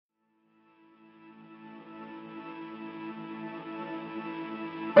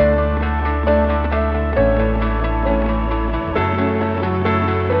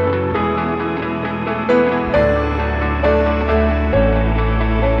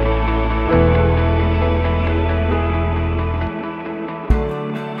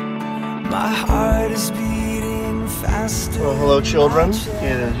Hello, children.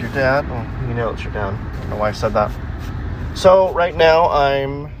 It is your dad. Well, you know it's your dad. I don't know why I said that. So, right now,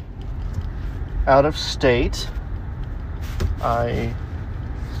 I'm out of state. I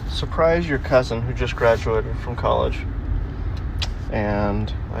surprised your cousin who just graduated from college.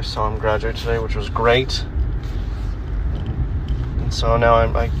 And I saw him graduate today, which was great. And so now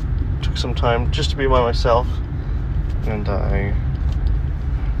I took some time just to be by myself. And I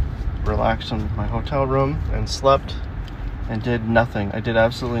relaxed in my hotel room and slept and did nothing. I did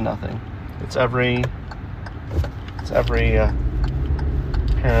absolutely nothing. It's every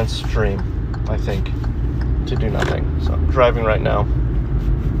parent's dream, I think, to do nothing. So I'm driving right now.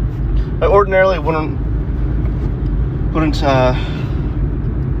 I ordinarily wouldn't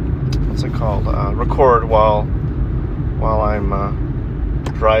what's it called? Record while I'm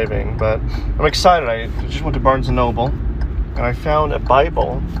driving, but I'm excited. I just went to Barnes & Noble and I found a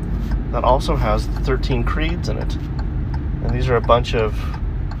Bible that also has 13 creeds in it. And these are a bunch of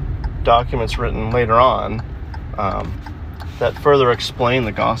documents written later on that further explain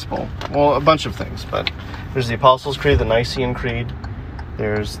the gospel. Well, a bunch of things, but there's the Apostles' Creed, the Nicene Creed,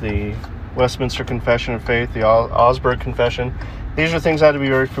 there's the Westminster Confession of Faith, the Augsburg Confession. These are things I had to be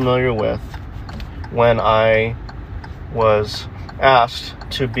very familiar with when I was asked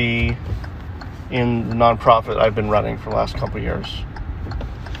to be in the nonprofit I've been running for the last couple of years.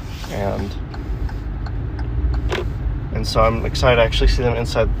 And so I'm excited to actually see them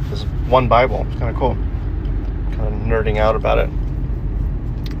inside this one Bible. It's kind of cool. Kind of nerding out about it.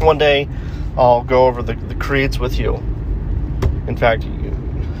 One day, I'll go over the creeds with you. In fact,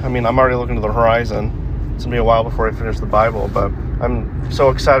 I'm already looking to the horizon. It's going to be a while before I finish the Bible, but I'm so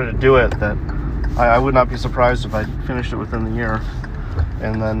excited to do it that I would not be surprised if I finished it within the year.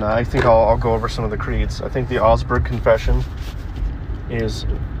 And then I think I'll go over some of the creeds. I think the Augsburg Confession is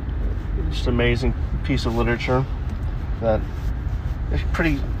just an amazing piece of literature that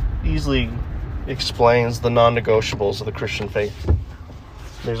pretty easily explains the non-negotiables of the Christian faith.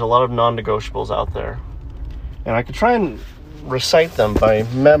 There's a lot of non-negotiables out there. And I could try and recite them by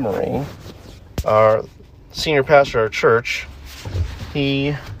memory. Our senior pastor at our church,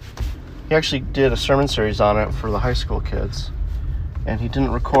 he actually did a sermon series on it for the high school kids. And he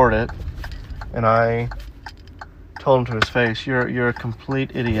didn't record it. And I told him to his face, you're a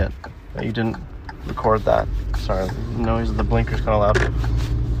complete idiot that you didn't record that. Sorry, the noise of the blinker's kind of loud.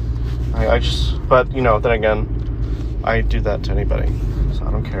 But then again, I do that to anybody, so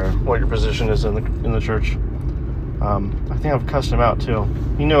I don't care what your position is in the church. I think I've cussed him out too.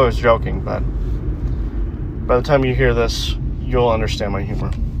 He knew I was joking, but by the time you hear this, you'll understand my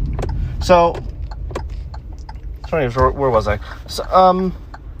humor. So, where was I? So,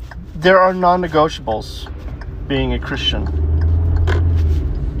 there are non-negotiables being a Christian.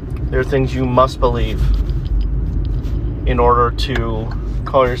 There are things you must believe in order to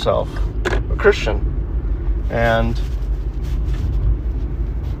call yourself a Christian. And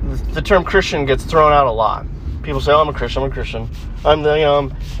the term Christian gets thrown out a lot. People say, I'm a Christian.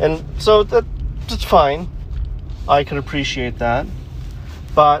 And so that's fine. I can appreciate that.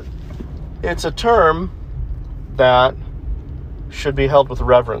 But it's a term that should be held with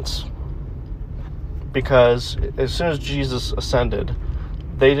reverence. Because as soon as Jesus ascended,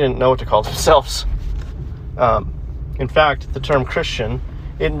 they didn't know what to call themselves. In fact, the term Christian,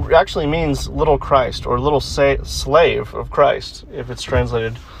 it actually means little Christ or little slave of Christ, if it's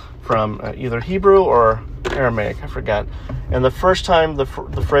translated from either Hebrew or Aramaic, I forget. And the first time the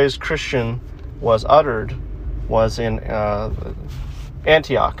phrase Christian was uttered was in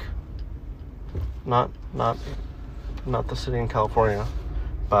Antioch, not the city in California,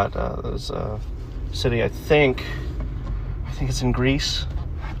 but there's a city I think it's in Greece.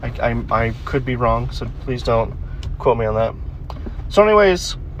 I could be wrong, so please don't quote me on that. So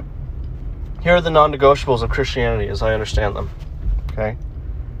anyways, here are the non-negotiables of Christianity as I understand them. Okay?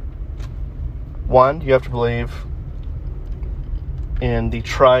 1, you have to believe in the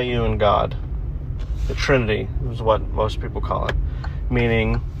triune God. The Trinity is what most people call it.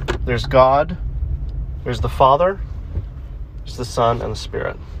 Meaning, there's God, there's the Father, there's the Son, and the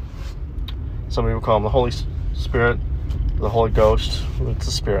Spirit. Some people call him the Holy Spirit, the Holy Ghost. It's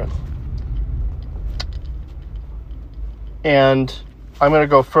the Spirit. And I'm going to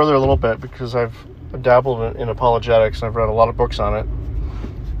go further a little bit because I've dabbled in apologetics and I've read a lot of books on it.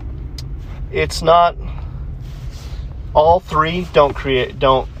 It's not, all three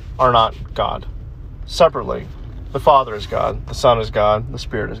are not God. Separately, the Father is God, the Son is God, the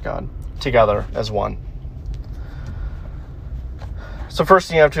Spirit is God, together as one. So first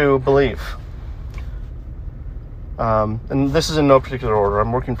thing you have to believe. And this is in no particular order.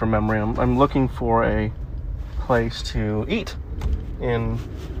 I'm working from memory. I'm looking for a place to eat. in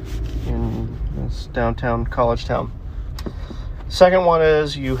this downtown college town. Second one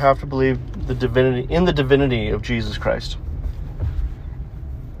is you have to believe the divinity of Jesus Christ.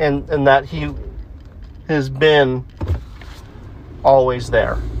 And that he has been always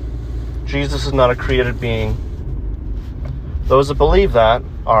there. Jesus is not a created being. Those that believe that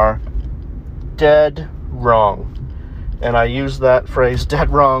are dead wrong. And I use that phrase, dead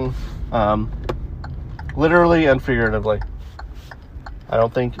wrong, literally and figuratively. I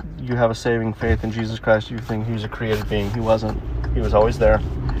don't think you have a saving faith in Jesus Christ. You think he was a created being. He wasn't. He was always there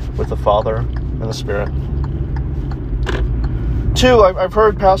with the Father and the Spirit. Two, I've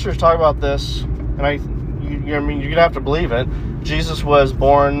heard pastors talk about this, and I mean, you're going to have to believe it. Jesus was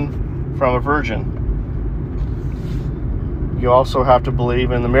born from a virgin. You also have to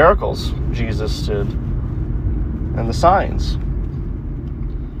believe in the miracles Jesus did and the signs.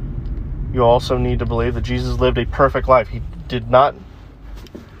 You also need to believe that Jesus lived a perfect life. He did not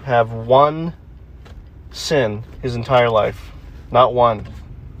have one sin his entire life. Not one.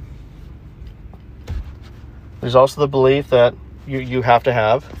 There's also the belief that you have to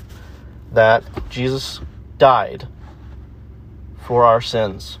have that Jesus died for our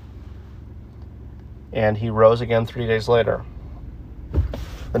sins. And he rose again 3 days later.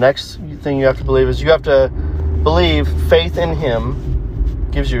 The next thing you have to believe is you have to believe faith in him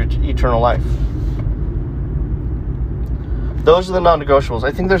gives you eternal life. Those are the non-negotiables.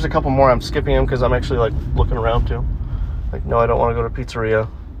 I think there's a couple more. I'm skipping them because I'm actually looking around too. No, I don't want to go to pizzeria.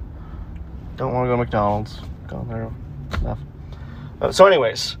 Don't want to go to McDonald's. Gone there enough. So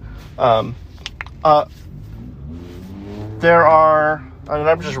anyways, there are,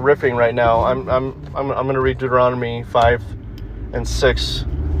 I'm just riffing right now. I'm going to read Deuteronomy 5 and 6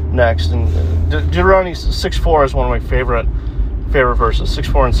 next, and Deuteronomy 6:4 is one of my favorite verses.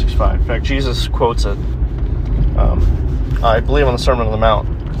 6:4 and 6:5. In fact, Jesus quotes it. I believe on the Sermon on the Mount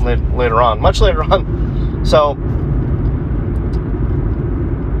much later on. So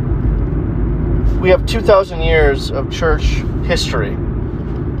we have 2,000 years of church history.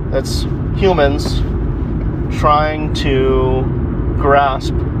 That's humans trying to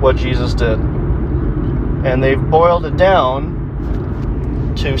grasp what Jesus did. And they've boiled it down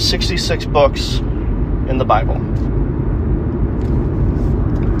to 66 books in the Bible.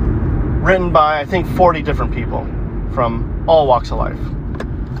 Written by, I think, 40 different people from all walks of life.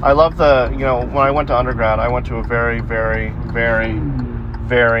 I love when I went to undergrad, I went to a very, very, very,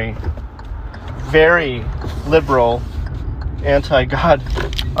 very, very liberal, anti-God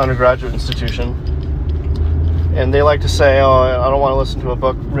undergraduate institution. And they like to say, I don't want to listen to a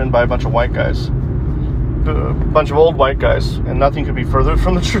book written by a bunch of white guys. A bunch of old white guys, and nothing could be further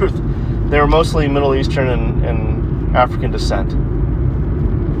from the truth. They were mostly Middle Eastern and African descent.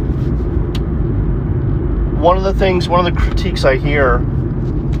 One of the critiques I hear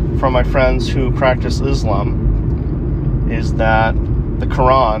from my friends who practice Islam is that the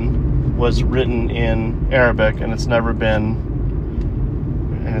Quran was written in Arabic and it's never been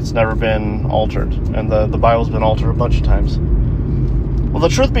altered, and the Bible's been altered a bunch of times. Well, the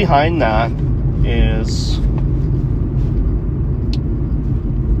truth behind that is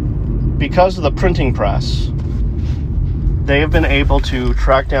because of the printing press, they have been able to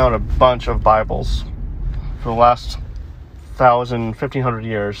track down a bunch of Bibles for the last 1,500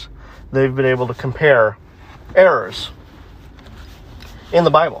 years. They've been able to compare errors in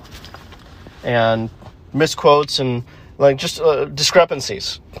the Bible and misquotes and just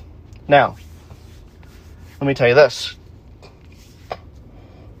discrepancies. Now, let me tell you this.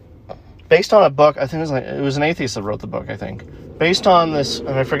 Based on a book, I think it was an atheist that wrote the book, I think. Based on this, and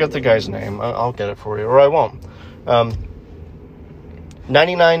I forget the guy's name. I'll get it for you, or I won't.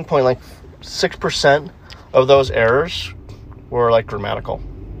 99.6% of those errors were grammatical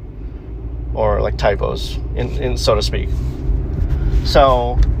or typos, in so to speak.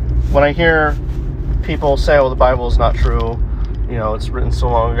 So when I hear people say, "Oh, the Bible is not true," it's written so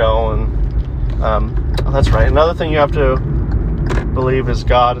long ago, and that's right. Another thing you have to believe is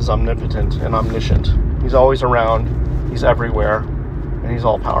God is omnipotent and omniscient. He's always around. He's everywhere, and he's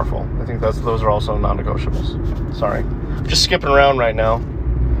all powerful. I think those are also non-negotiables. Sorry, just skipping around right now.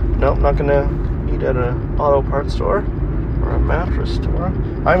 Nope, not gonna eat at an auto parts store or a mattress store.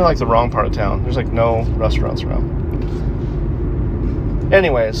 I'm in the wrong part of town. There's no restaurants around.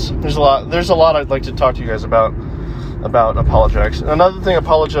 Anyways, there's a lot I'd like to talk to you guys about apologetics. Another thing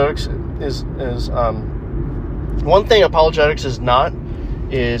apologetics is one thing apologetics is not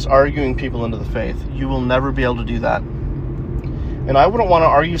is arguing people into the faith. You will never be able to do that. And I wouldn't want to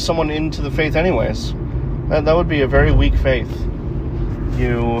argue someone into the faith anyways. That would be a very weak faith.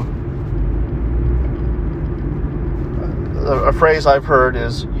 a phrase I've heard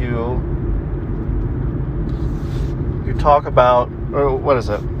is you talk about, or what is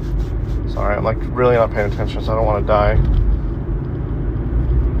it? Sorry, I'm like really not paying attention, so I don't want to die.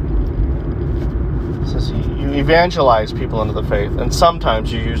 It says you evangelize people into the faith, and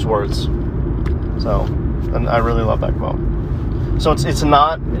sometimes you use words. So, and I really love that quote. So it's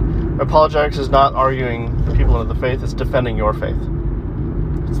not, apologetics is not arguing people into the faith, it's defending your faith.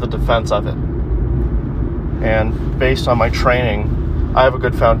 It's the defense of it. And based on my training, I have a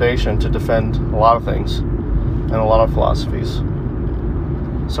good foundation to defend a lot of things and a lot of philosophies.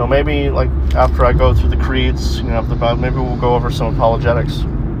 So maybe, like, after I go through the creeds, maybe we'll go over some apologetics.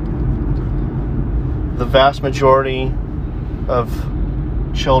 The vast majority of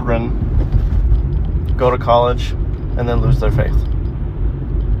children go to college and then lose their faith.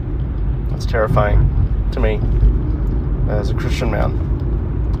 That's terrifying to me as a Christian man.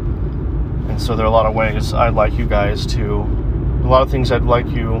 And so there are a lot of ways I'd like you guys to, a lot of things I'd like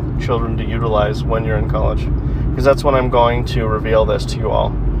you children to utilize when you're in college. Because that's when I'm going to reveal this to you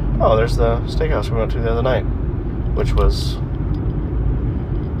all. Oh, there's the steakhouse we went to the other night, which was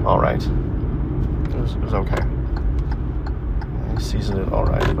all right. It was okay. I seasoned it all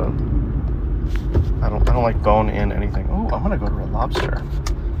right, but I don't like bone in anything. Oh, I'm gonna go to Red Lobster.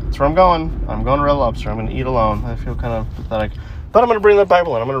 That's where I'm going. I'm going to Red Lobster. I'm gonna eat alone. I feel kind of pathetic, but I'm gonna bring that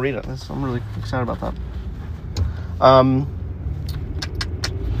Bible in. I'm gonna read it. I'm really excited about that.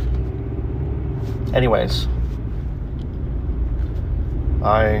 Anyways.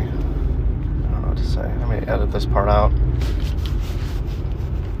 I don't know what to say. I may edit this part out.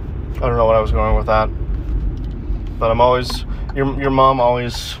 I don't know what I was going with that. But I'm always, your mom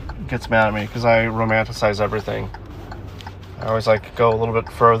always gets mad at me because I romanticize everything. I always like go a little bit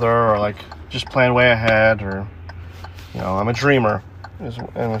further, or like just plan way ahead, or I'm a dreamer.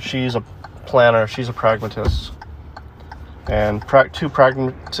 And she's a planner. She's a pragmatist. And two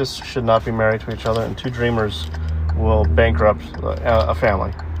pragmatists should not be married to each other, and two dreamers will bankrupt a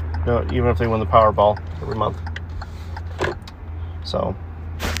family, even if they win the Powerball every month. So,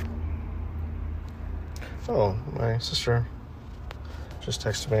 my sister just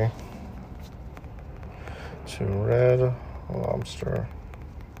texted me to Red Lobster.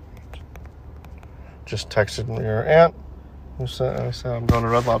 Just texted me your aunt, who said, I'm going to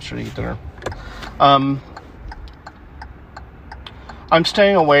Red Lobster to eat dinner. I'm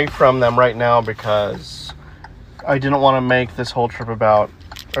staying away from them right now because I didn't want to make this whole trip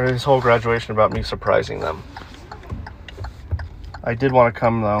this whole graduation about me surprising them. I did want to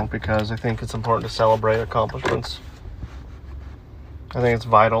come, though, because I think it's important to celebrate accomplishments. I think it's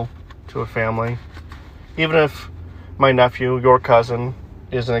vital to a family. Even if my nephew, your cousin,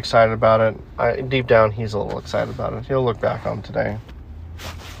 isn't excited about it, deep down, he's a little excited about it. He'll look back on today.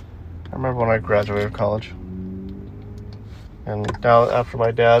 I remember when I graduated college. And now, after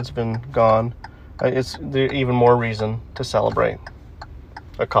my dad's been gone, it's even more reason to celebrate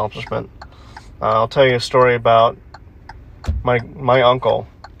accomplishment. I'll tell you a story about my uncle,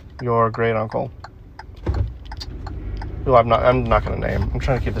 your great uncle, who I'm not going to name. I'm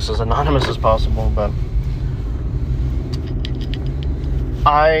trying to keep this as anonymous as possible, but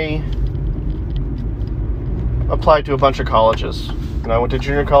I applied to a bunch of colleges. And I went to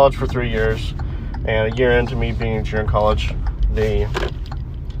junior college for 3 years, and a year into me being in junior college, my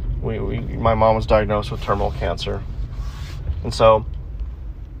mom was diagnosed with terminal cancer. And so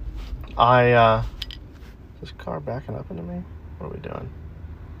is this car backing up into me? What are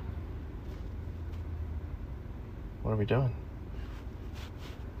we doing?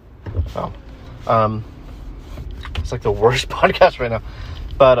 It's like the worst podcast right now.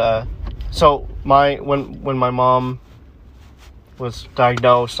 But so when my mom was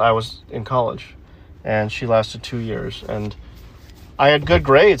diagnosed, I was in college, and she lasted 2 years, and I had good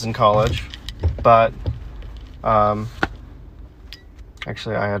grades in college, but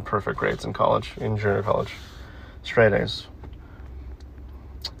actually I had perfect grades in college, in junior college, straight A's.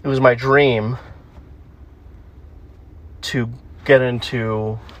 It was my dream to get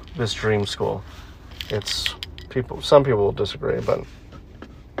into this dream school. Some people will disagree, but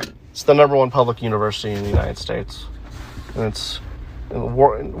it's the number one public university in the United States, and it's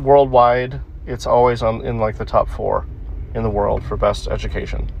worldwide. It's always in like the top 4 in the world for best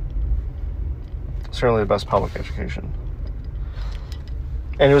education. Certainly the best public education.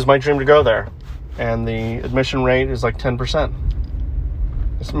 And it was my dream to go there. And the admission rate is like 10%.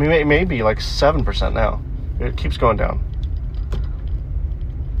 It may be like 7% now. It keeps going down.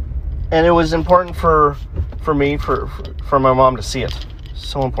 And it was important for me, for my mom to see it.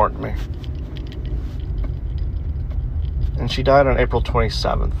 So important to me. And she died on April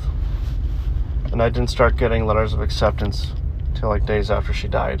 27th. And I didn't start getting letters of acceptance till like days after she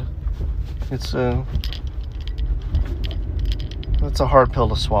died. It's a hard pill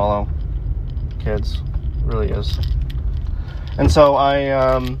to swallow, kids. It really is. And so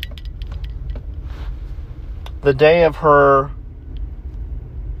the day of her,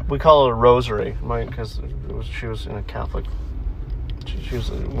 we call it a rosary, because she was in a Catholic. She was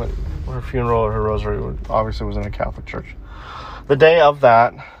her funeral or her rosary obviously was in a Catholic church. The day of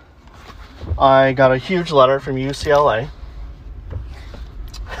that, I got a huge letter from UCLA,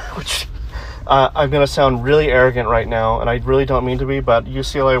 which I'm going to sound really arrogant right now, and I really don't mean to be, but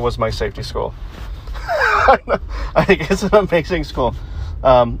UCLA was my safety school. I think it's an amazing school.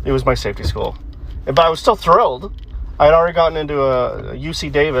 It was my safety school. But I was still thrilled. I had already gotten into a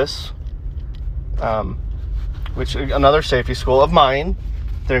UC Davis, which another safety school of mine.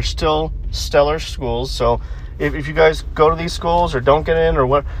 They're still stellar schools, so if you guys go to these schools or don't get in or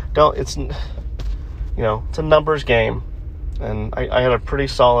what, it's it's a numbers game, and I had a pretty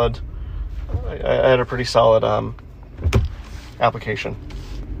solid application.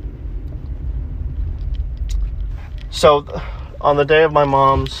 So on the day of my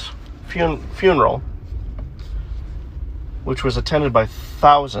mom's funeral, which was attended by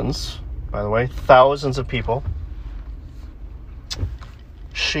thousands, by the way, thousands of people,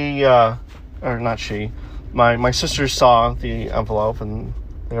 my sisters saw the envelope, and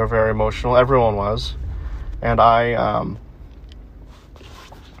they were very emotional. Everyone was. And I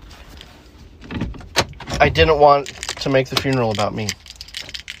didn't want to make the funeral about me.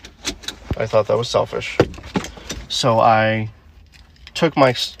 I thought that was selfish. So I took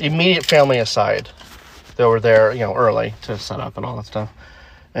my immediate family aside. They were there, early to set up and all that stuff,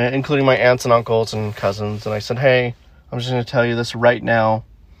 including my aunts and uncles and cousins. And I said, hey, I'm just going to tell you this right now.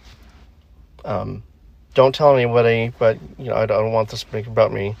 Don't tell anybody, but, I don't want this to be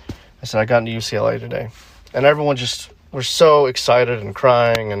about me. I said, I got into UCLA today. And everyone just was so excited and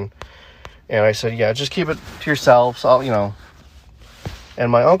crying. And I said, yeah, just keep it to yourselves. And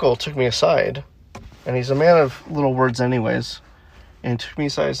my uncle took me aside, and he's a man of little words anyways. And he took me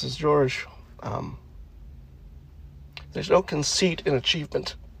aside and says, George, there's no conceit in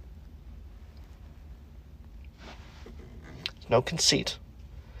achievement. There's no conceit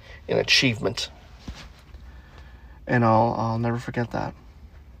in achievement. And I'll never forget that.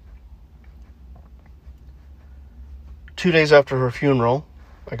 2 days after her funeral,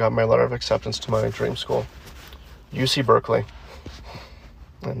 I got my letter of acceptance to my dream school, UC Berkeley.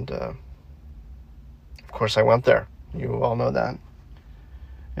 And, of course, I went there. You all know that.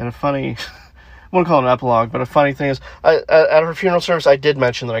 And a funny, I wouldn't call it an epilogue, but a funny thing is, at her funeral service, I did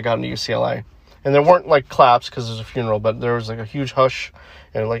mention that I got into UCLA. And there weren't, claps because it was a funeral, but there was, a huge hush,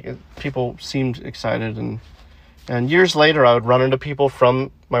 and, people seemed excited. And years later, I would run into people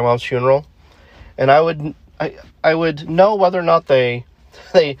from my mom's funeral, and I would know whether or not they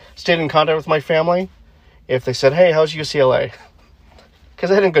stayed in contact with my family if they said, hey, how's UCLA?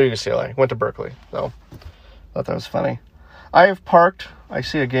 Because I didn't go to UCLA. I went to Berkeley. So I thought that was funny. I have parked. I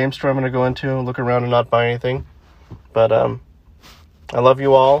see a game store I'm going to go into, look around and not buy anything. But I love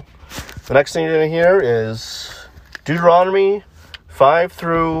you all. The next thing you're going to hear is Deuteronomy 5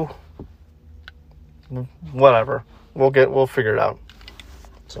 through whatever. We'll figure it out.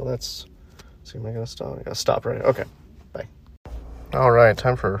 So let's see. Am I going to stop? I got to stop right now. Okay. Bye. All right.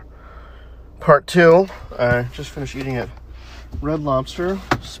 Time for part 2. I just finished eating at Red Lobster.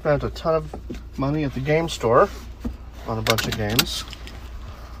 Spent a ton of money at the game store on a bunch of games.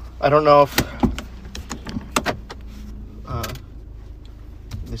 I don't know if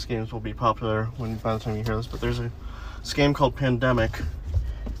these games will be popular by the time you hear this, but there's this game called Pandemic,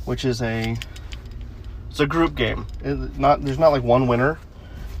 which is it's a group game. There's not one winner.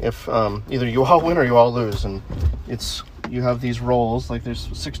 If either you all win or you all lose, and you have these roles. There's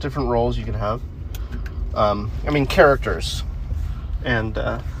 6 different roles you can have. Characters, and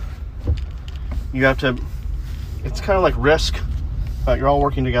you have to. It's kind of like Risk, but you're all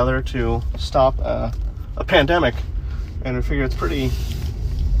working together to stop a pandemic, and I figure it's pretty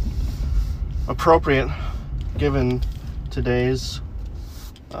appropriate given today's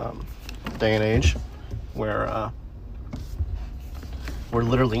day and age, where we're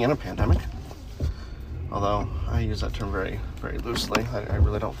literally in a pandemic. Although I use that term very, very loosely. I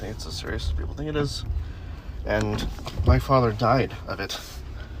really don't think it's as serious as people think it is. And my father died of it,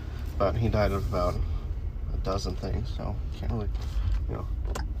 but he died of about a dozen things, so can't really,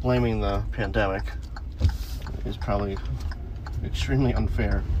 blaming the pandemic is probably extremely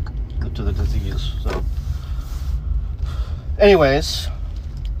unfair to the disease. So anyways,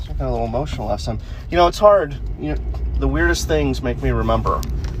 I got a little emotional last time. It's hard. The weirdest things make me remember.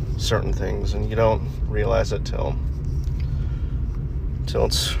 certain things, and you don't realize it till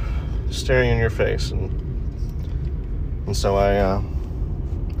it's staring in your face. And so I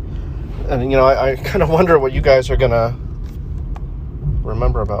kind of wonder what you guys are gonna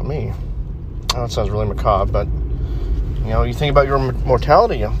remember about me. I know it sounds really macabre, but you think about your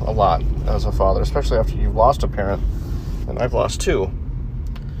mortality a lot as a father, especially after you've lost a parent, and I've lost two.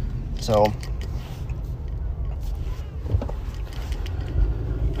 So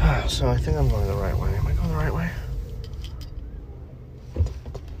I think I'm going the right way. Am I going the right way?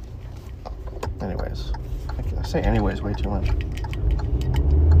 Anyways, I say anyways way too much.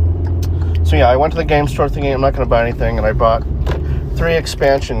 So yeah, I went to the game store thinking I'm not going to buy anything, and I bought 3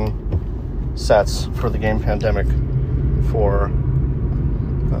 expansion sets for the game Pandemic for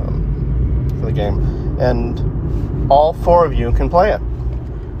the game, and all 4 of you can play it,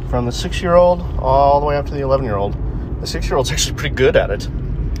 from the 6-year-old all the way up to the 11-year-old. The 6-year-old's actually pretty good at it.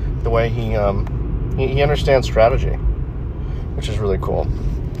 The way he understands strategy, which is really cool.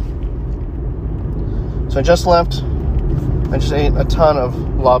 So I just left. I just ate a ton of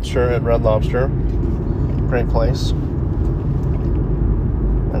lobster at Red Lobster. Great place.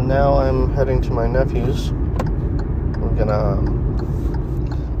 And now I'm heading to my nephew's. We're gonna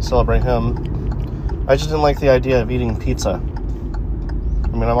celebrate him. I just didn't like the idea of eating pizza. I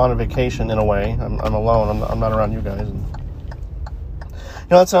mean, I'm on a vacation in a way. I'm alone. I'm not around you guys. And,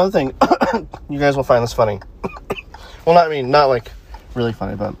 that's another thing. You guys will find this funny. Well, not like really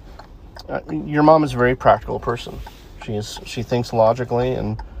funny, but your mom is a very practical person. She thinks logically,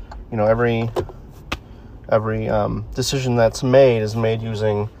 and every decision that's made is made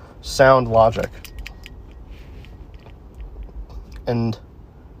using sound logic. And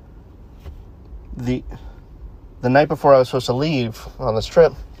the night before I was supposed to leave on this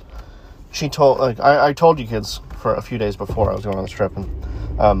trip, she told, I told you kids for a few days before I was going on this trip, and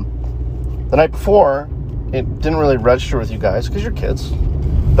the night before, it didn't really register with you guys, because you're kids,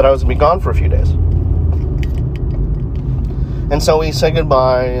 that I was going to be gone for a few days. And so we said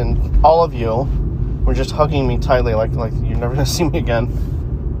goodbye, and all of you were just hugging me tightly, like you're never going to see me again,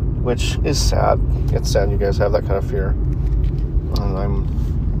 which is sad. It's sad you guys have that kind of fear, and I'm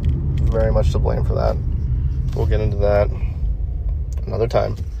very much to blame for that. We'll get into that another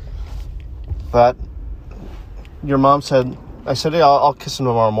time. But your mom said, I said, yeah, I'll kiss him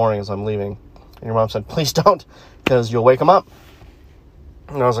tomorrow morning as I'm leaving. And your mom said, please don't, because you'll wake him up.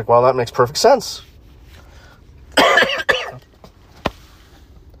 And I was like, well, that makes perfect sense.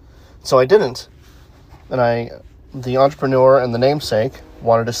 So I didn't. And the entrepreneur and the namesake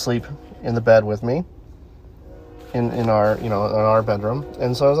wanted to sleep in the bed with me in our, in our bedroom.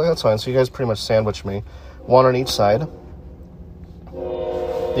 And so I was like, that's fine. So you guys pretty much sandwiched me, one on each side.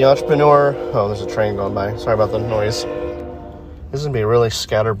 The entrepreneur, there's a train going by. Sorry about the noise. This is going to be a really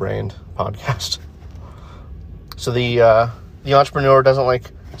scatterbrained podcast. So the entrepreneur doesn't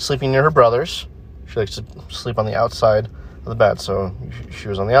like sleeping near her brothers. She likes to sleep on the outside of the bed. So she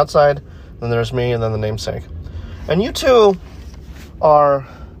was on the outside, then there's me, and then the namesake. And you two are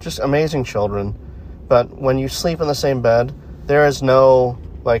just amazing children. But when you sleep in the same bed, there is no,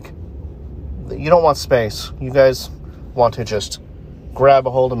 you don't want space. You guys want to just grab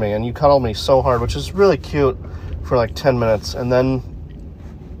a hold of me, and you cuddle me so hard, which is really cute for 10 minutes. And then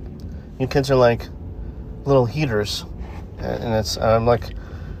you kids are like little heaters. And I'm like,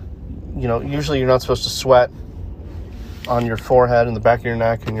 usually you're not supposed to sweat on your forehead and the back of your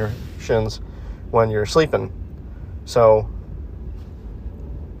neck and your shins when you're sleeping. So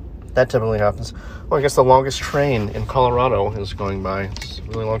that typically happens. Well, I guess the longest train in Colorado is going by. It's a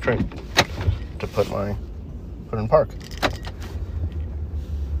really long train to put in park.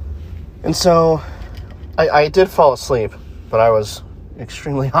 And so I did fall asleep, but I was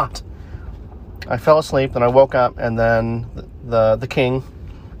extremely hot. I fell asleep, and I woke up, and then the king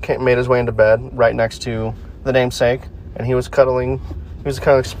made his way into bed right next to the namesake, and he was kind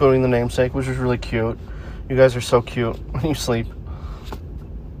of spooning the namesake, which was really cute. You guys are so cute when you sleep.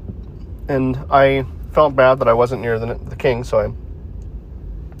 And I felt bad that I wasn't near the king, so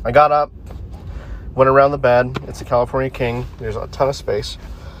I got up, went around the bed. It's a California king. There's a ton of space.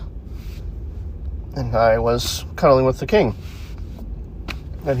 And I was cuddling with the king.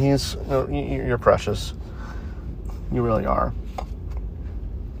 And he's, you're precious. You really are.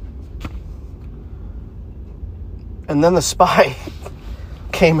 And then the spy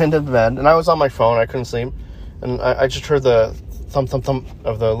came into the bed, and I was on my phone. I couldn't sleep. And I just heard the thump, thump, thump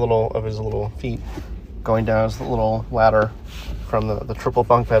of his little feet going down his little ladder from the triple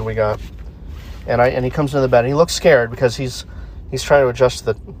bunk bed we got. And he comes into the bed, and he looks scared because he's trying to adjust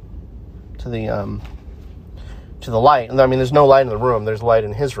to to the light. I mean, there's no light in the room. There's light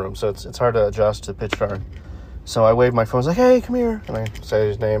in his room, so it's hard to adjust to pitch dark. So I wave my phone. I was like, hey, come here. And I say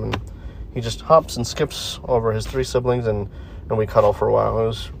his name, and he just hops and skips over his 3 siblings, and we cuddle for a while. It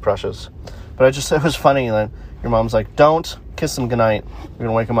was precious. But it was funny that your mom's like, don't kiss him goodnight. You're going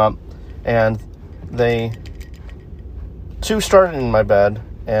to wake him up. And 2 started in my bed,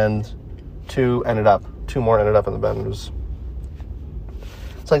 and 2 more ended up in the bed. And it's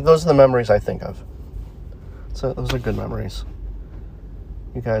like, those are the memories I think of. So those are good memories.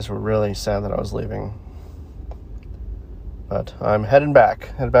 You guys were really sad that I was leaving. But I'm headed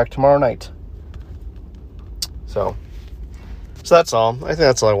back tomorrow night. So that's all. I think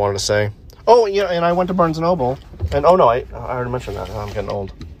that's all I wanted to say. Oh, yeah, and I went to Barnes & Noble. And, oh, no, I already mentioned that. I'm getting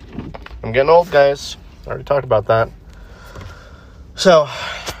old. I'm getting old, guys. I already talked about that. So,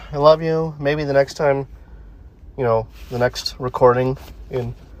 I love you. Maybe the next time, the next recording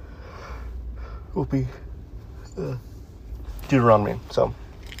will be Deuteronomy. So,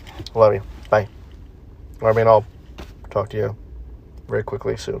 I love you. Bye. I'll talk to you very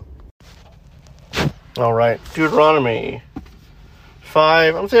quickly soon. All right, Deuteronomy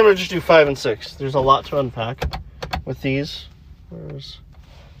 5. I'm thinking I'm going to just do 5 and 6. There's a lot to unpack with these. It's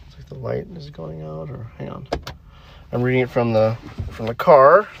like the light is going out, or hang on. I'm reading it from the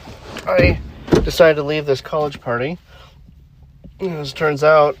car. I decided to leave this college party. As it turns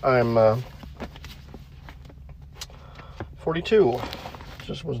out, I'm 42.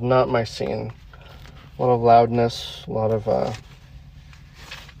 Just was not my scene. A lot of loudness, a lot of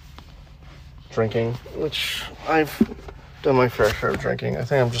drinking, which I've done my fair share of drinking. I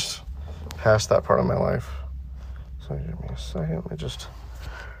think I'm just past that part of my life. So give me a second. Let me just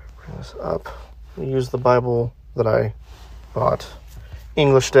bring this up. I use the Bible that I bought,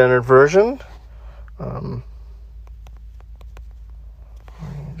 English Standard Version.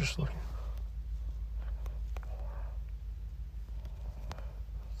 Just looking.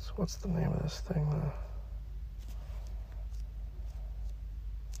 So what's the name of this thing?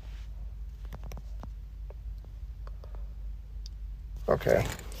 Okay,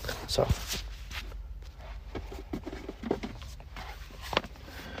 so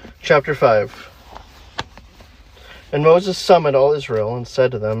chapter 5. And Moses summoned all Israel and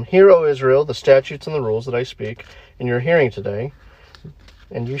said to them, Hear, O Israel, the statutes and the rules that I speak in your hearing today,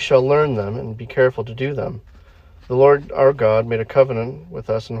 and you shall learn them and be careful to do them. The Lord our God made a covenant with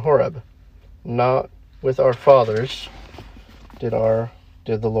us in Horeb. Not with our fathers did the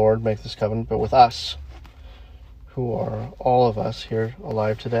Lord make this covenant, but with us, who are all of us here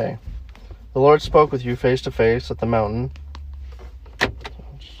alive today. The Lord spoke with you face to face at the mountain. I'm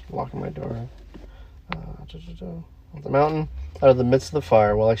just locking my door. At the mountain, out of the midst of the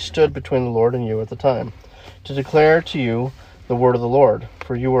fire, while I stood between the Lord and you at the time, to declare to you the word of the Lord.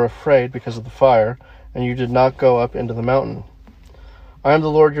 For you were afraid because of the fire, and you did not go up into the mountain. I am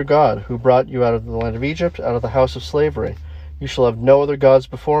the Lord your God, who brought you out of the land of Egypt, out of the house of slavery. You shall have no other gods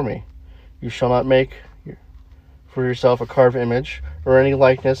before me. You shall not make for yourself a carved image, or any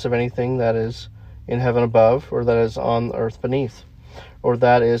likeness of anything that is in heaven above, or that is on the earth beneath, or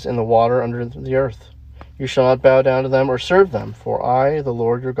that is in the water under the earth. You shall not bow down to them or serve them, for I, the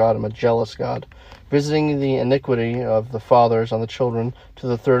Lord your God, am a jealous God, visiting the iniquity of the fathers on the children to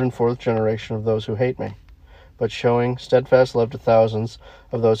the 3rd and 4th generation of those who hate me, but showing steadfast love to thousands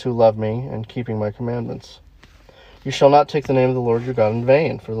of those who love me and keeping my commandments. You shall not take the name of the Lord your God in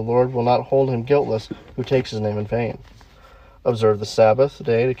vain, for the Lord will not hold him guiltless who takes his name in vain. Observe the Sabbath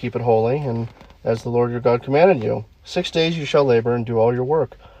day to keep it holy, and as the Lord your God commanded you. 6 days you shall labor and do all your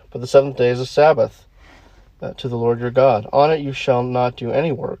work, but the 7th day is a Sabbath to the Lord your God. On it you shall not do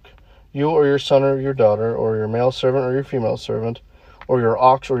any work, you or your son or your daughter, or your male servant or your female servant, or your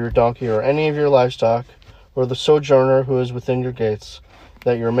ox or your donkey, or any of your livestock, or the sojourner who is within your gates,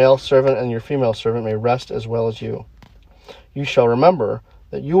 that your male servant and your female servant may rest as well as you. You shall remember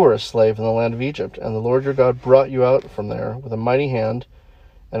that you were a slave in the land of Egypt, and the Lord your God brought you out from there with a mighty hand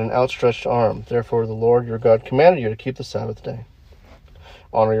and an outstretched arm. Therefore the Lord your God commanded you to keep the Sabbath day.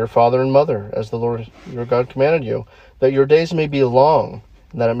 Honor your father and mother, as the Lord your God commanded you, that your days may be long,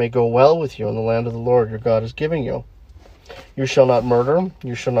 and that it may go well with you in the land of the Lord your God is giving you. You shall not murder,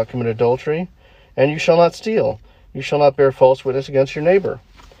 you shall not commit adultery, and you shall not steal. You shall not bear false witness against your neighbor.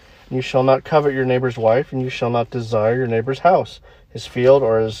 You shall not covet your neighbor's wife, and you shall not desire your neighbor's house, his field,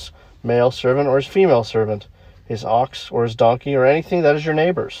 or his male servant, or his female servant, his ox, or his donkey, or anything that is your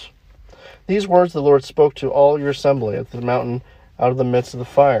neighbor's. These words the Lord spoke to all your assembly at the mountain out of the midst of the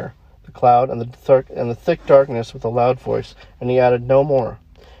fire, the cloud, and the thick darkness with a loud voice, and he added no more.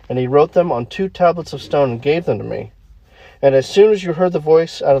 And he wrote them on 2 tablets of stone and gave them to me. And as soon as you heard the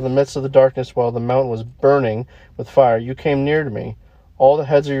voice out of the midst of the darkness while the mountain was burning with fire, you came near to me, all the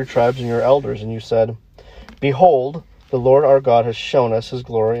heads of your tribes and your elders, and you said, Behold, the Lord our God has shown us his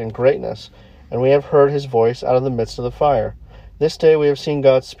glory and greatness, and we have heard his voice out of the midst of the fire. This day we have seen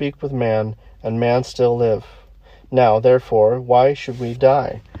God speak with man, and man still live. Now, therefore, why should we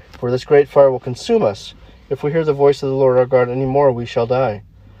die? For this great fire will consume us. If we hear the voice of the Lord our God any more, we shall die.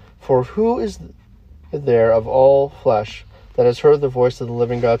 For who is there of all flesh that has heard the voice of the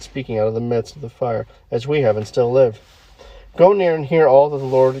living God speaking out of the midst of the fire, as we have and still live? Go near and hear all that the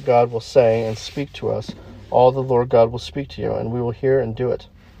Lord God will say, and speak to us. All the Lord God will speak to you, and we will hear and do it.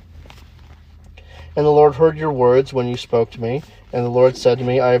 And the Lord heard your words when you spoke to me, and the Lord said to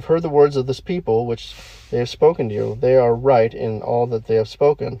me, I have heard the words of this people, which they have spoken to you. They are right in all that they have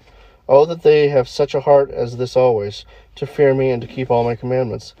spoken. Oh, that they have such a heart as this always, to fear me and to keep all my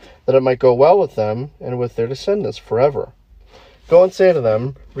commandments, that it might go well with them and with their descendants forever. Go and say to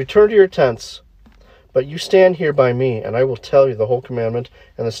them, Return to your tents, but you stand here by me, and I will tell you the whole commandment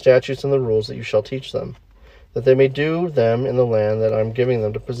and the statutes and the rules that you shall teach them, that they may do them in the land that I am giving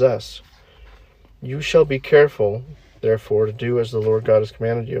them to possess. You shall be careful, therefore, to do as the Lord God has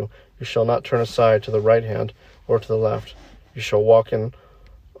commanded you. You shall not turn aside to the right hand or to the left. You should walk in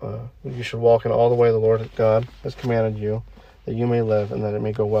all the way the Lord God has commanded you, that you may live, and that it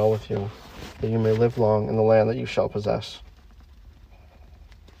may go well with you, that you may live long in the land that you shall possess.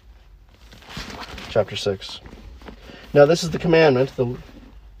 Chapter 6. Now this is the commandment, the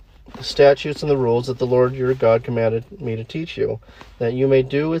statutes and the rules that the Lord your God commanded me to teach you, that you may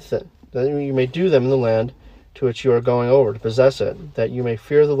do them in the land to which you are going over to possess it, that you may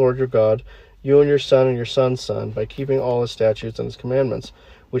fear the Lord your God, you and your son and your son's son, by keeping all his statutes and his commandments,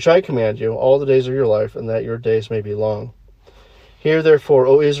 which I command you all the days of your life, and that your days may be long. Hear therefore,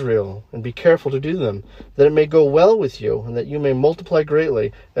 O Israel, and be careful to do them, that it may go well with you, and that you may multiply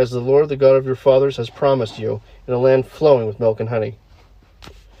greatly, as the Lord the God of your fathers has promised you, in a land flowing with milk and honey.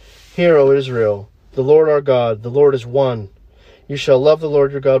 Hear, O Israel, the Lord our God, the Lord is one. You shall love the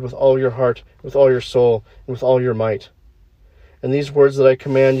Lord your God with all your heart, with all your soul, and with all your might. And these words that I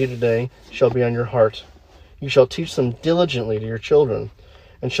command you today shall be on your heart. You shall teach them diligently to your children,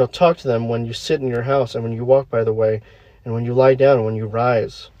 and shall talk to them when you sit in your house, and when you walk by the way, and when you lie down, and when you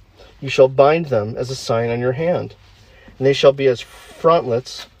rise. You shall bind them as a sign on your hand, and they shall be as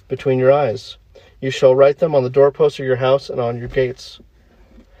frontlets between your eyes. You shall write them on the doorposts of your house and on your gates.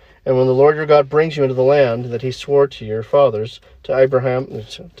 And when the Lord your God brings you into the land that he swore to your fathers, to Abraham,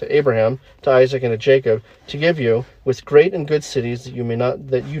 to Isaac, and to Jacob, to give you, with great and good cities that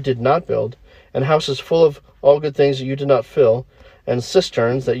you did not build, and houses full of all good things that you did not fill, and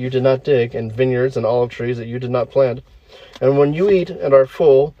cisterns that you did not dig, and vineyards and olive trees that you did not plant. And when you eat and are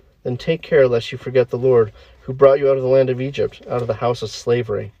full, then take care lest you forget the Lord, who brought you out of the land of Egypt, out of the house of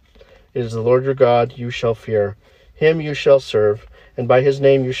slavery. It is the Lord your God you shall fear. Him you shall serve, and by his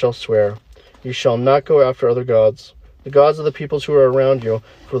name you shall swear. You shall not go after other gods, the gods of the peoples who are around you,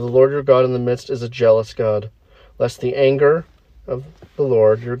 for the Lord your God in the midst is a jealous God, lest the anger of the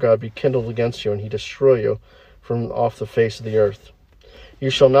Lord your God be kindled against you, and he destroy you from off the face of the earth. You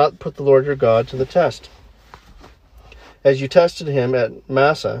shall not put the Lord your God to the test. As you tested him at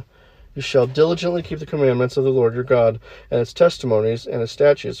Massah, you shall diligently keep the commandments of the Lord your God, and his testimonies and his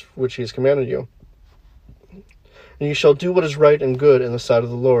statutes which he has commanded you. And you shall do what is right and good in the sight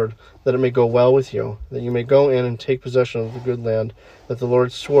of the Lord, that it may go well with you, that you may go in and take possession of the good land that the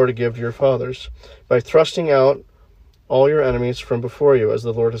Lord swore to give to your fathers, by thrusting out all your enemies from before you, as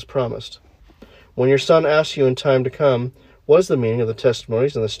the Lord has promised. When your son asks you in time to come, what is the meaning of the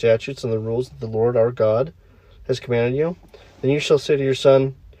testimonies and the statutes and the rules that the Lord our God has commanded you, then you shall say to your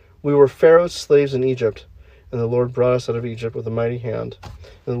son, We were Pharaoh's slaves in Egypt, and the Lord brought us out of Egypt with a mighty hand.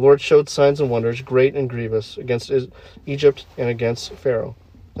 And the Lord showed signs and wonders, great and grievous, against Egypt and against Pharaoh,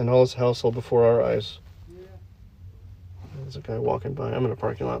 and all his household before our eyes. There's a guy walking by. I'm in a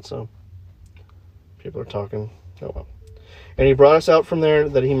parking lot, so people are talking. Oh well. And he brought us out from there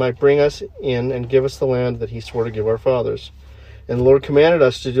that he might bring us in and give us the land that he swore to give our fathers. And the Lord commanded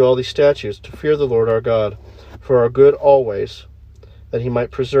us to do all these statutes, to fear the Lord our God, for our good always, that he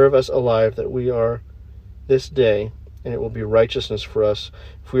might preserve us alive, that we are this day, and it will be righteousness for us,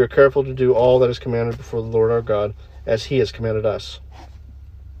 if we are careful to do all that is commanded before the Lord our God, as he has commanded us.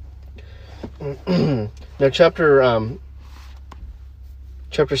 Now chapter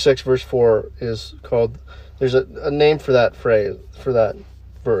 6, verse 4 is called, there's a name for that phrase, for that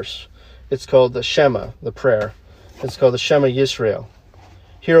verse. It's called the Shema, the prayer. It's called the Shema Yisrael.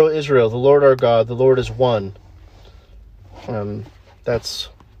 Hear, O Israel, the Lord our God, the Lord is one. It's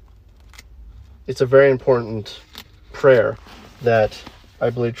a very important prayer that I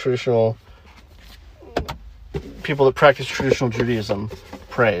believe traditional people that practice traditional Judaism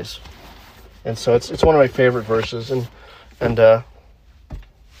prays. And so it's one of my favorite verses, and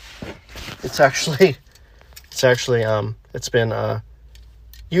it's been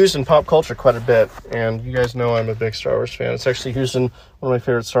used in pop culture quite a bit, and you guys know I'm a big Star Wars fan. It's actually used in one of my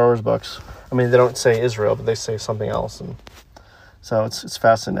favorite Star Wars books. I mean, they don't say Israel, but they say something else, and so it's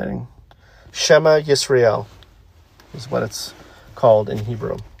fascinating. Shema Yisrael is what it's called in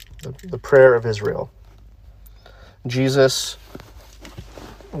Hebrew, the prayer of Israel. Jesus,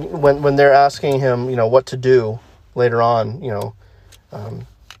 when they're asking him, what to do later on,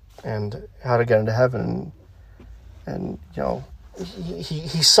 and how to get into heaven, and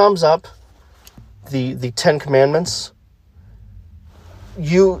he sums up the Ten Commandments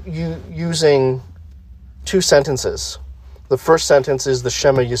using two sentences. The first sentence is the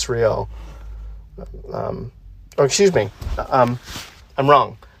Shema Yisrael. I'm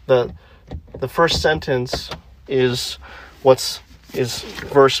wrong. The first sentence is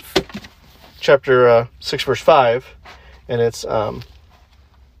chapter 6, verse 5, and it's where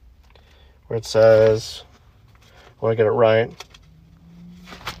it says, I want to get it right.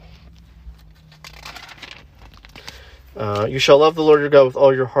 You shall love the Lord your God with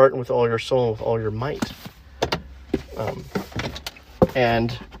all your heart and with all your soul and with all your might.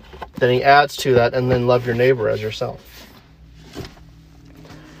 And then he adds to that, and then love your neighbor as yourself.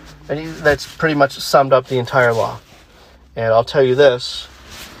 And that's pretty much summed up the entire law. And I'll tell you this,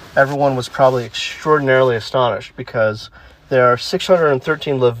 everyone was probably extraordinarily astonished, because there are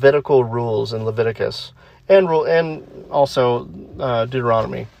 613 Levitical rules in Leviticus, and also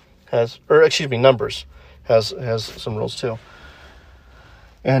Deuteronomy Numbers has some rules too.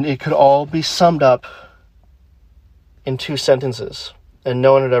 And it could all be summed up in two sentences, and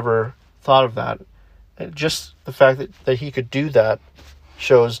no one had ever thought of that. And just the fact that he could do that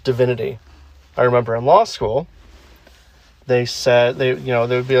shows divinity. I remember in law school, they said they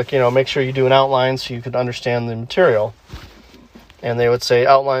would be like, make sure you do an outline so you could understand the material. And they would say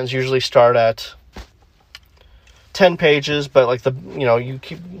outlines usually start at 10 pages, but you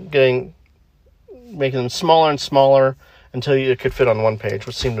keep making them smaller and smaller until it could fit on one page,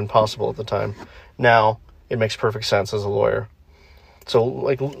 which seemed impossible at the time. Now it makes perfect sense as a lawyer. So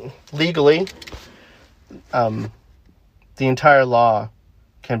legally, the entire law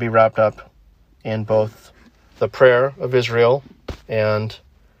can be wrapped up in both the prayer of Israel and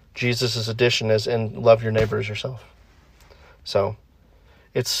Jesus' addition is in love your neighbor as yourself. So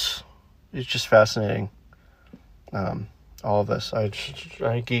it's just fascinating. All of this, I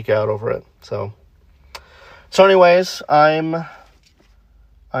geek out over it. So anyways, I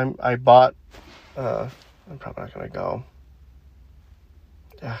bought. I'm probably not gonna go.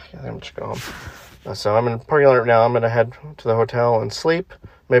 Yeah, I think I'm just going home. So I'm in the parking lot right now. I'm gonna head to the hotel and sleep.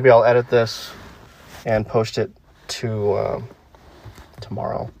 Maybe I'll edit this and post it to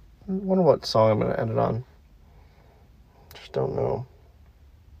tomorrow. I wonder what song I'm gonna end it on. Just don't know.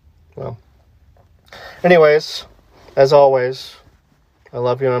 Well, anyways, as always, I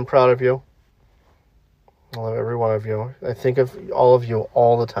love you and I'm proud of you. I love every one of you. I think of all of you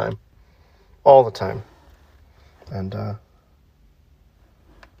all the time. All the time. And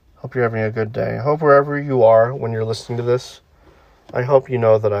hope you're having a good day. I hope wherever you are when you're listening to this, I hope you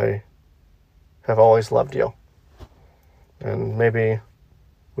know that I have always loved you. And maybe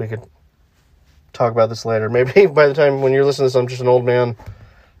we could talk about this later. Maybe by the time when you're listening to this, I'm just an old man,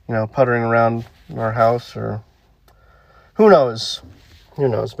 puttering around in our house, or who knows? Who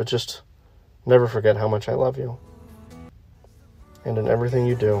knows? But just never forget how much I love you. And in everything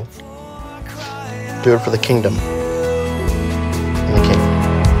you do it for the kingdom and the king.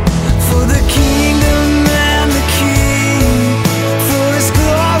 For the kingdom and the king, for his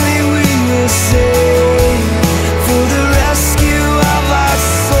glory we will sing. For the rescue of our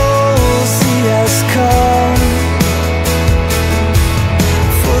souls he has come.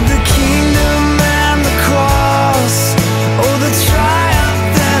 For the kingdom and the cross, oh the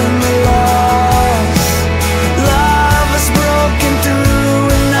triumph and the loss. Love has broken through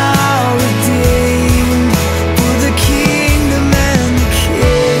and now redeemed. For the kingdom and the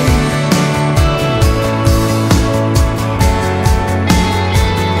king.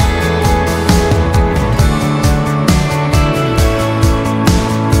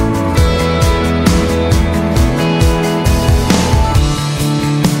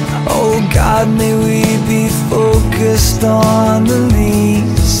 Oh God, may we be focused on the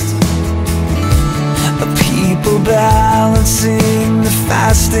least. A people balancing the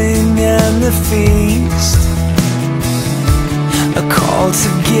fasting and the feast. A call to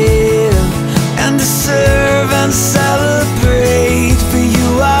give and to serve and celebrate.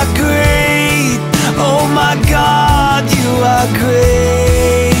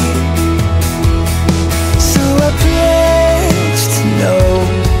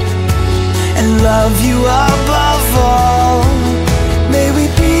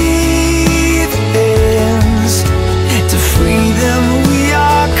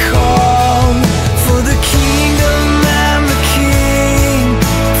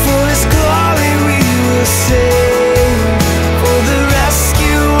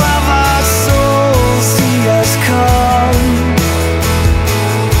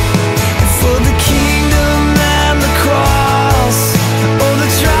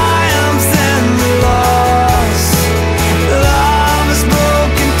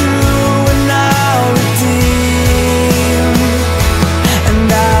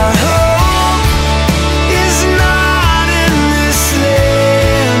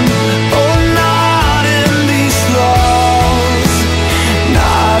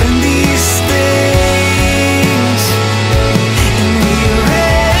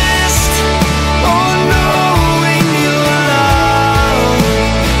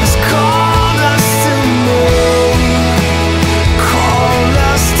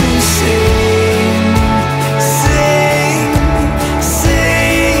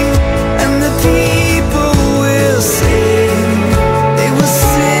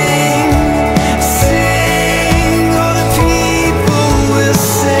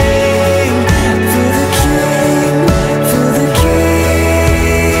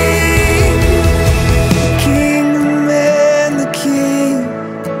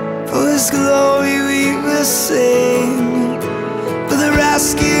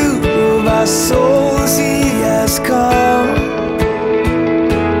 my soul.